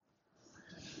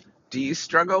Do you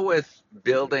struggle with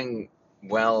building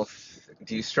wealth?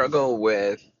 Do you struggle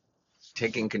with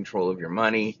taking control of your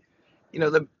money?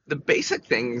 The basic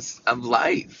things of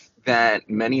life that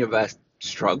many of us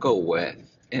struggle with.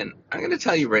 And I'm going to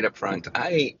tell you right up front,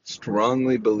 I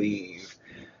strongly believe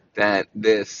that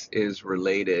this is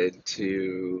related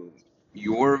to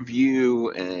your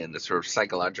view and the sort of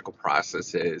psychological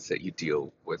processes that you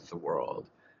deal with the world.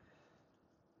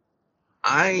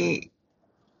 I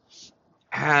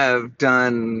have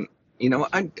done,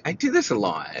 I do this a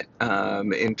lot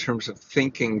in terms of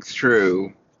thinking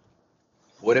through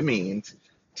what it means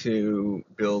to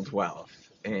build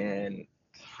wealth and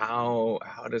how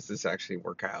does this actually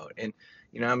work out. And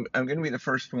I'm going to be the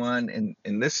first one,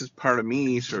 and this is part of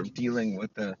me sort of dealing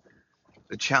with the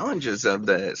challenges of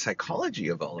the psychology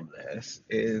of all of this,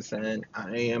 is that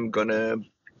I am going to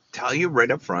tell you right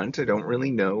up front, I don't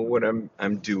really know what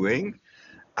I'm doing.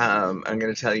 I'm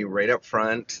going to tell you right up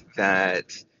front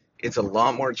that it's a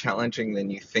lot more challenging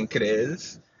than you think it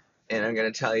is. And I'm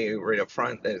going to tell you right up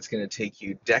front that it's going to take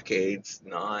you decades,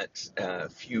 not a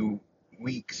few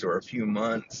weeks or a few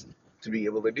months, to be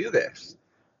able to do this.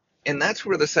 And that's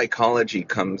where the psychology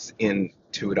comes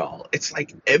into it all. It's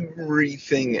like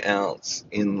everything else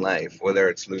in life, whether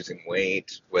it's losing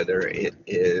weight, whether it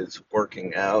is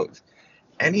working out,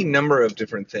 any number of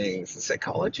different things. The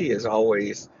psychology is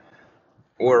always,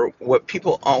 or what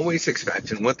people always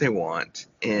expect and what they want.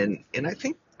 And I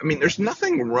think there's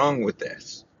nothing wrong with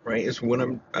this, right? Is what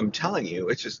I'm telling you.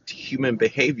 It's just human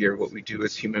behavior, what we do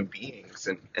as human beings.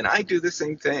 And I do the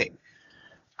same thing.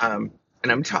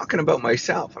 And I'm talking about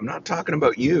myself. I'm not talking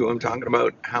about you. I'm talking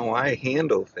about how I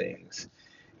handle things.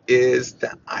 Is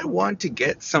that I want to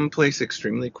get someplace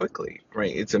extremely quickly,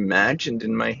 right? It's imagined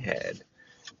in my head.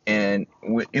 And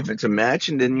if it's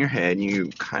imagined in your head, you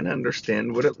kind of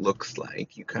understand what it looks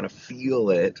like. You kind of feel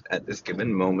it at this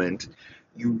given moment.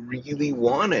 You really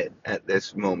want it at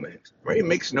this moment, right? It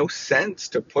makes no sense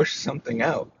to push something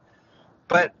out.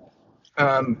 But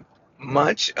um,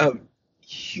 much of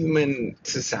human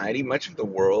society, much of the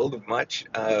world, much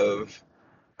of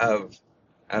of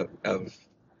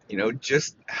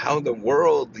just how the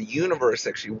world, the universe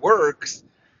actually works,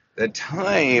 the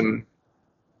time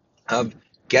of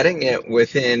getting it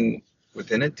within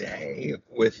a day,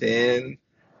 within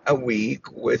a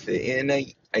week, within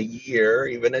a year,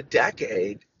 even a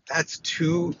decade, that's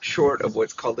too short of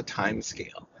what's called a time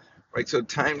scale, right? So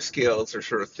time scales are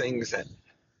sort of things that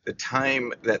the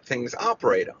time that things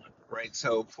operate on, right?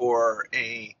 So for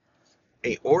a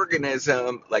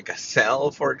organism like a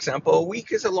cell, for example, a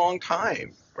week is a long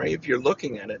time, right? If you're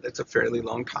looking at it, that's a fairly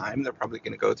long time. They're probably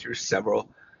going to go through several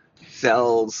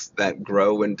cells that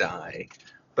grow and die.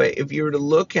 But if you were to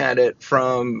look at it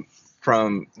from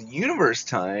universe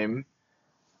time,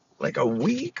 like a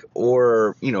week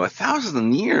or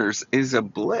 1,000 years is a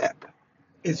blip.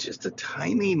 It's just a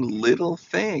tiny little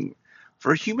thing.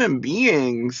 For human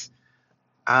beings,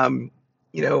 um,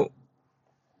 you know,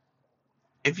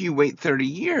 if you wait 30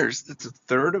 years, that's a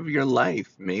third of your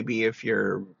life. Maybe if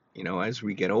you're, as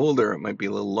we get older, it might be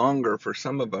a little longer for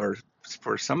some of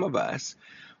us.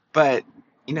 But,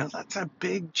 that's a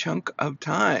big chunk of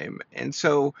time. And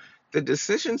so the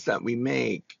decisions that we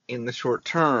make in the short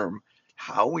term,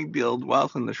 how we build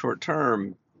wealth in the short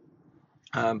term,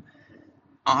 um,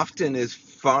 often is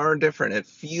far different. It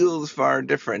feels far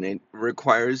different. It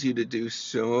requires you to do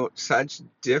such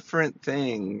different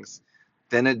things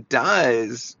than it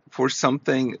does for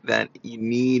something that you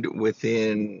need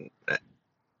within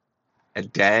a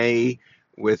day,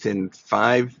 within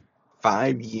five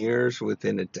years,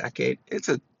 within a decade. It's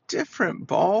a different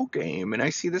ball game, and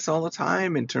I see this all the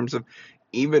time in terms of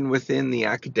even within the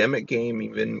academic game,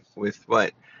 even with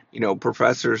what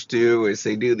professors do is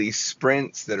they do these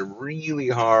sprints that are really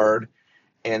hard,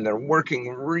 and they're working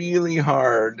really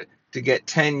hard to get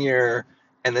tenure,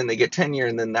 and then they get tenure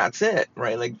and then that's it,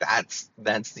 right? Like that's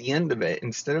the end of it,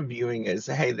 instead of viewing as,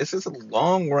 hey, this is a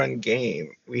long run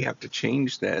game, we have to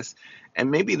change this. And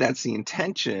maybe that's the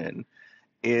intention,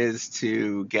 is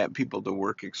to get people to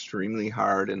work extremely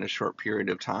hard in a short period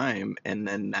of time, and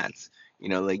then that's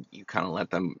like you kind of let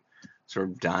them sort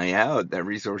of die out, that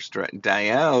resource die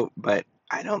out. But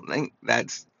I don't think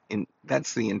that's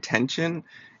the intention,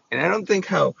 and I don't think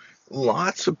how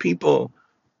lots of people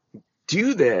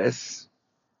do this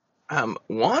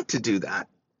want to do that.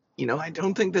 I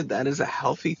don't think that that is a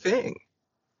healthy thing.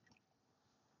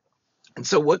 And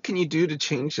so what can you do to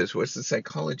change this? What's the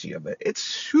psychology of it? It's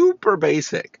super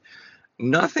basic.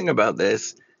 Nothing about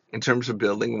this in terms of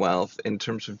building wealth, in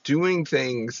terms of doing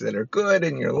things that are good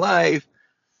in your life,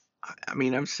 I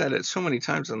mean, I've said it so many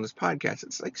times on this podcast.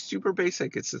 It's like super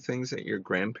basic. It's the things that your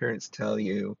grandparents tell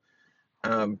you.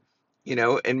 Um,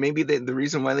 and maybe the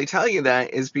reason why they tell you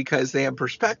that is because they have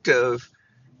perspective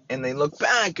and they look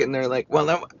back and they're like, well,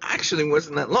 that actually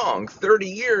wasn't that long. 30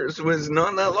 years was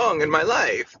not that long in my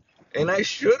life. And I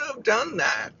should have done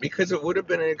that because it would have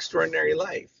been an extraordinary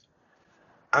life.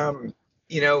 Um,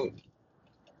 you know,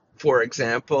 for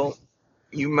example,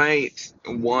 you might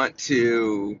want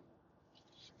to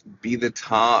be the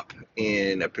top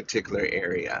in a particular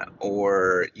area,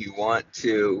 or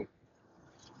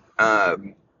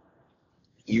um,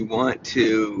 you want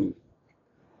to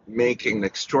make an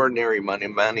extraordinary amount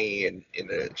of money in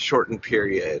a shortened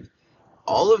period.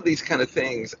 All of these kind of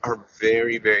things are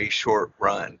very, very short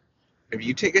run. If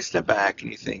you take a step back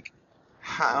and you think,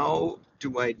 how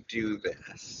do I do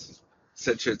this?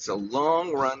 Such it's a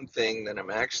long run thing that I'm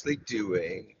actually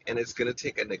doing, and it's going to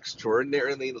take an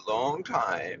extraordinarily long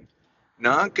time,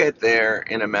 not get there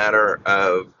in a matter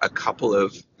of a couple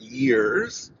of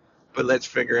years, but let's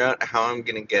figure out how I'm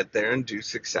going to get there and do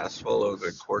successful over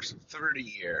the course of 30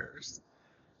 years.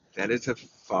 That is a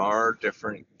far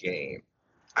different game.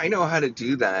 I know how to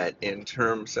do that in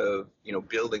terms of,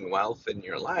 building wealth in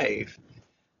your life.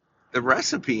 The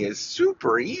recipe is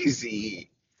super easy,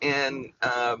 and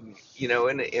and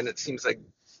it seems like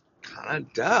kind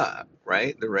of duh,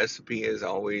 right? The recipe is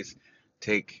always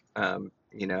take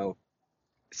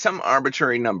some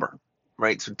arbitrary number,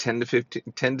 right? So 10 to 15,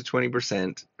 10 to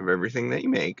 20% of everything that you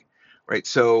make, right?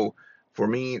 So for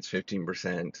me, it's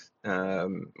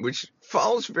 15%, which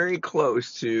falls very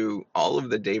close to all of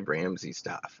the Dave Ramsey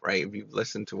stuff, right? If you've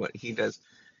listened to what he does,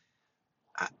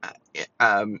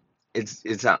 um, it's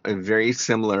very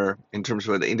similar in terms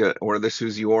of what they do, or the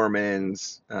Susie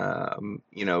Ormans,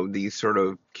 these sort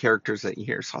of characters that you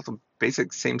hear. It's all the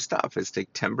basic same stuff. Is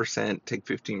take 10%, take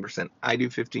 15%. I do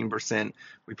 15%.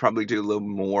 We probably do a little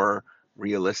more.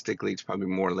 Realistically, it's probably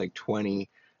more like 20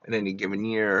 in any given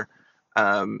year.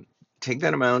 Um, Take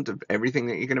that amount of everything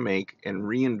that you're going to make and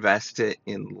reinvest it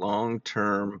in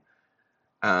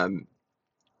um,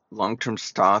 long-term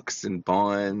stocks and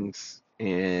bonds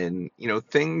and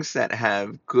things that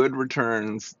have good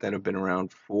returns that have been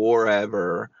around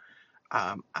forever.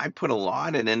 I put a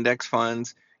lot in index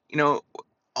funds. You know,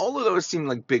 all of those seem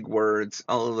like big words.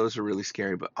 All of those are really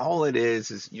scary, but all it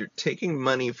is you're taking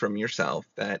money from yourself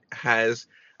that has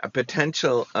a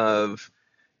potential of,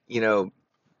 you know,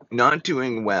 not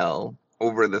doing well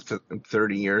over the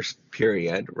 30 years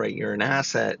period, right? You're an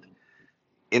asset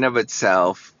in of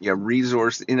itself,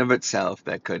 resource in of itself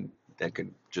that could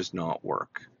just not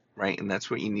work, right? And that's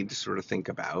what you need to sort of think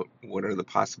about. What are the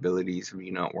possibilities of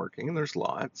you not working? And there's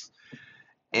lots.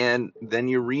 And then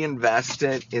you reinvest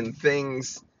it in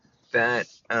things that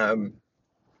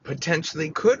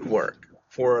potentially could work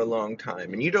for a long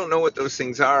time. And you don't know what those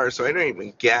things are, so I don't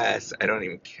even guess. I don't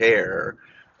even care,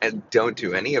 and don't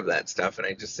do any of that stuff. And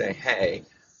I just say, hey,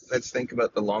 let's think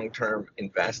about the long term,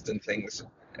 invest in things,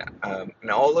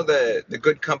 and all of the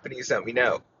good companies that we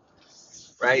know,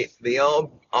 right?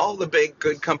 All the big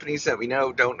good companies that we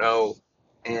know don't know,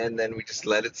 and then we just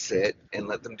let it sit and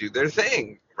let them do their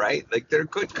thing, right? Like they're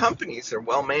good companies, they're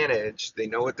well managed, they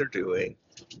know what they're doing.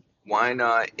 Why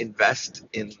not invest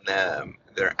in them?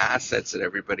 They're assets that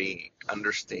everybody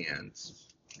understands.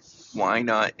 Why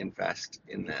not invest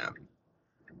in them?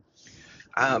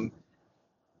 Um,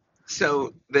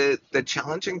 so the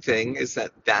challenging thing is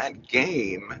that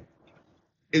game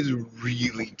is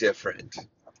really different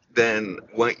than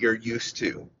what you're used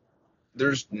to.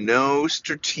 There's no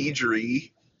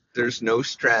strategery, there's no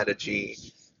strategy,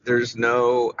 there's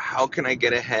no how can I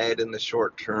get ahead in the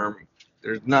short term.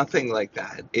 There's nothing like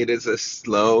that. It is a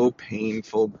slow,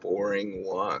 painful, boring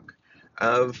walk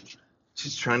of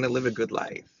just trying to live a good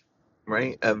life,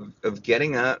 right? Of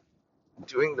getting up,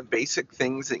 doing the basic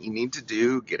things that you need to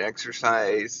do, get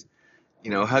exercise,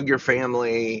 hug your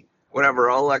family, whatever,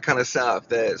 all that kind of stuff,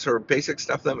 the sort of basic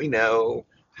stuff that we know,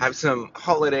 have some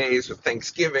holidays with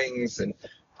Thanksgivings and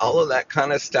all of that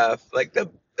kind of stuff, like the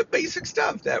basic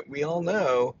stuff that we all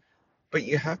know, but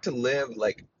you have to live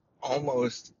like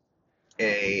almost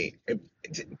a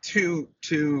to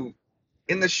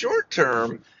in the short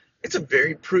term, it's a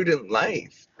very prudent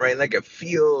life, right? Like it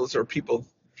feels or people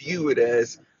view it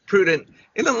as prudent.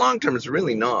 In the long term, it's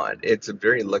really not. It's a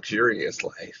very luxurious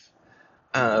life.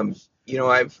 Um,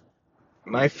 I've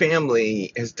my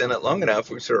family has done it long enough.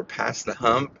 We've sort of passed the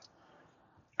hump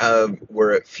of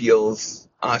where it feels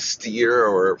austere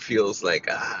or it feels like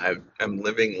I'm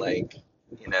living like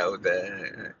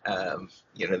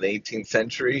the 18th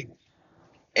century,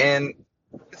 and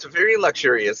It's a very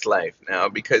luxurious life now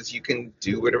because you can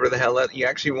do whatever the hell you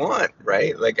actually want,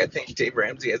 right? Like I think Dave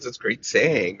Ramsey has this great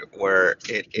saying where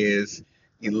it is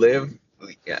you live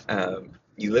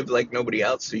you live like nobody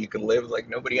else so you can live like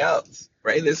nobody else,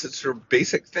 right? This is sort of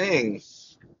basic thing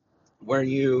where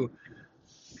you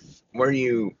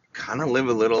kind of live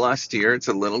a little austere, it's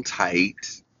a little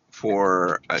tight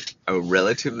for a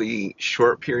relatively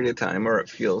short period of time, or it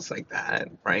feels like that,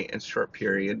 right? And short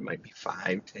period might be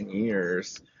 5, 10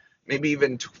 years, maybe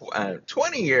even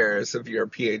 20 years if you're a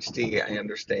PhD, I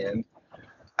understand.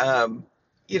 Um,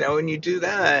 and you do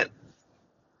that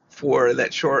for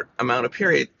that short amount of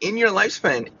period. In your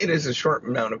lifespan, it is a short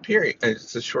amount of period.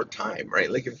 It's a short time,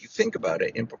 right? Like if you think about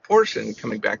it in proportion,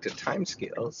 coming back to time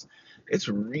scales, it's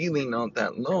really not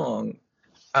that long.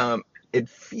 um, it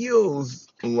feels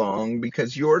long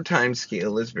because your time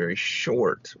scale is very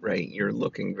short, right? You're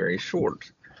looking very short.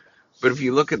 But if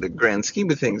you look at the grand scheme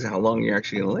of things, how long you're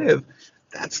actually going to live,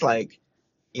 that's like,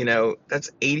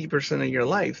 that's 80% of your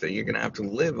life that you're going to have to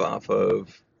live off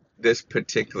of this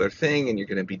particular thing, and you're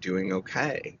going to be doing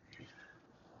okay.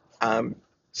 Um,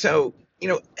 so,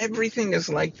 everything is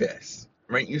like this,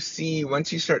 right? You see,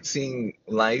 once you start seeing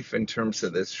life in terms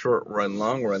of this short run,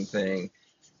 long run thing,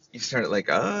 you start like,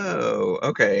 oh,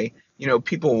 okay.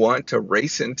 People want to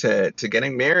race into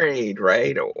getting married,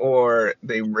 right? Or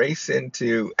they race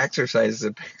into exercise is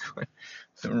a big one.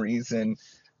 Some reason,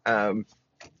 um,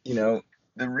 you know,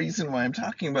 the reason why I'm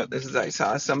talking about this is I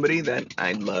saw somebody that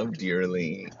I love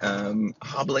dearly,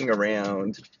 hobbling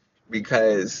around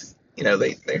because,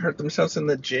 they hurt themselves in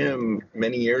the gym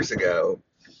many years ago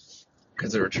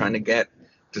because they were trying to get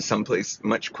to someplace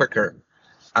much quicker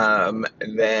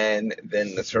than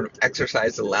the sort of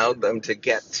exercise allowed them to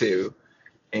get to.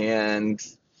 And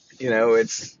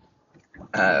it's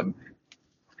I'm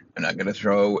not going to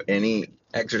throw any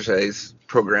exercise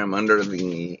program under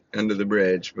the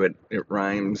bridge, but it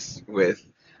rhymes with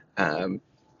um,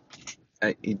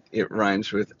 it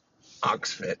rhymes with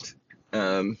Oxfit.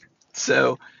 Um,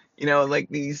 so like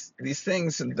these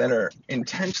things that are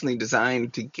intentionally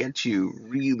designed to get you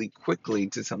really quickly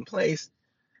to some place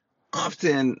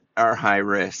often are high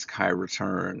risk, high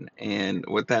return. And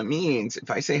what that means,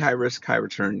 if I say high risk, high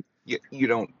return, you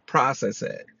don't process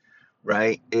it,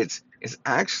 right? It's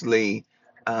actually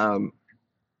um,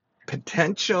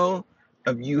 potential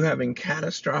of you having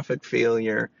catastrophic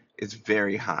failure is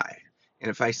very high. And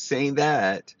if I say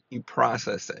that, you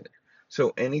process it.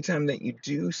 So anytime that you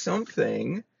do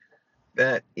something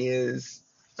that is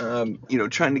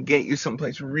trying to get you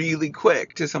someplace really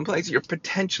quick to someplace, your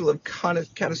potential of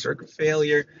catastrophic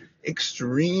failure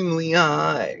extremely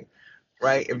high,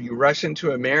 right? If you rush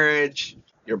into a marriage,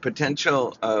 your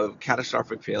potential of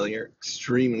catastrophic failure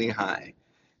extremely high.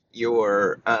 You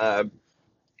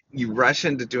rush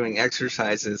into doing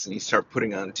exercises and you start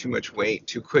putting on too much weight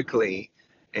too quickly,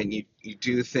 and you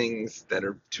do things that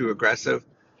are too aggressive.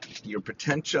 Your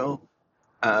potential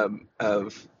of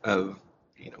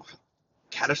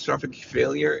catastrophic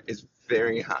failure is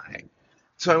very high.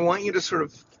 So I want you to sort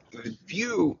of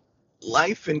view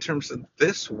life in terms of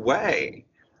this way,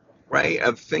 right?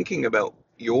 Of thinking about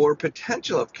your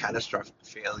potential of catastrophic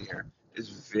failure is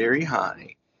very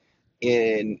high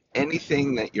in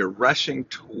anything that you're rushing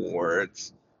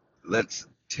towards. Let's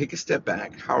take a step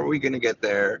back. How are we going to get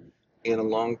there in a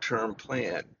long-term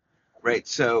plan, right?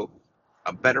 So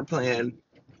a better plan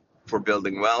for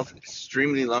building wealth,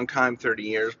 extremely long time, 30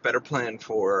 years, better plan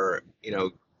for,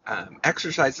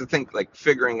 exercise, to think like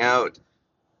figuring out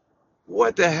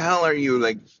what the hell are you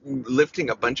like lifting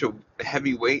a bunch of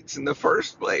heavy weights in the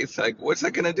first place? Like, what's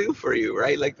that going to do for you,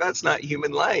 right? Like, that's not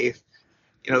human life.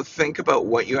 Think about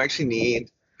what you actually need,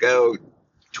 go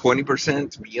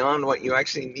 20% beyond what you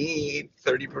actually need,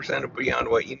 30% beyond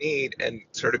what you need, and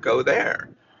sort of go there,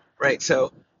 right?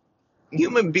 So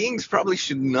human beings probably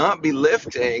should not be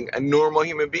lifting. A normal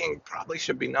human being probably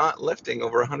should be not lifting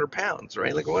over 100 pounds,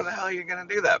 right? Like, what the hell are you going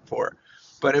to do that for?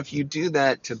 But if you do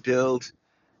that to build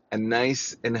a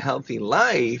nice and healthy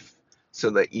life so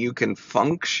that you can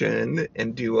function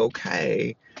and do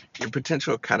okay, your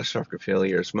potential of catastrophic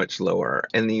failure is much lower.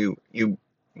 And you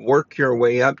work your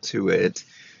way up to it,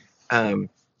 um,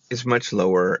 is much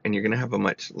lower, and you're going to have a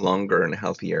much longer and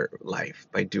healthier life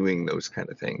by doing those kind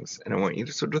of things. And I want you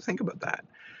to sort of think about that.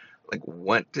 Like,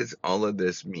 what does all of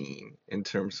this mean in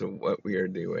terms of what we are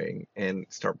doing, and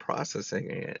start processing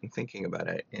it and thinking about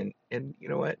it. And you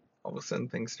know what? All of a sudden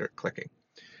things start clicking.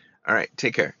 All right,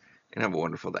 take care and have a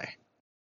wonderful day.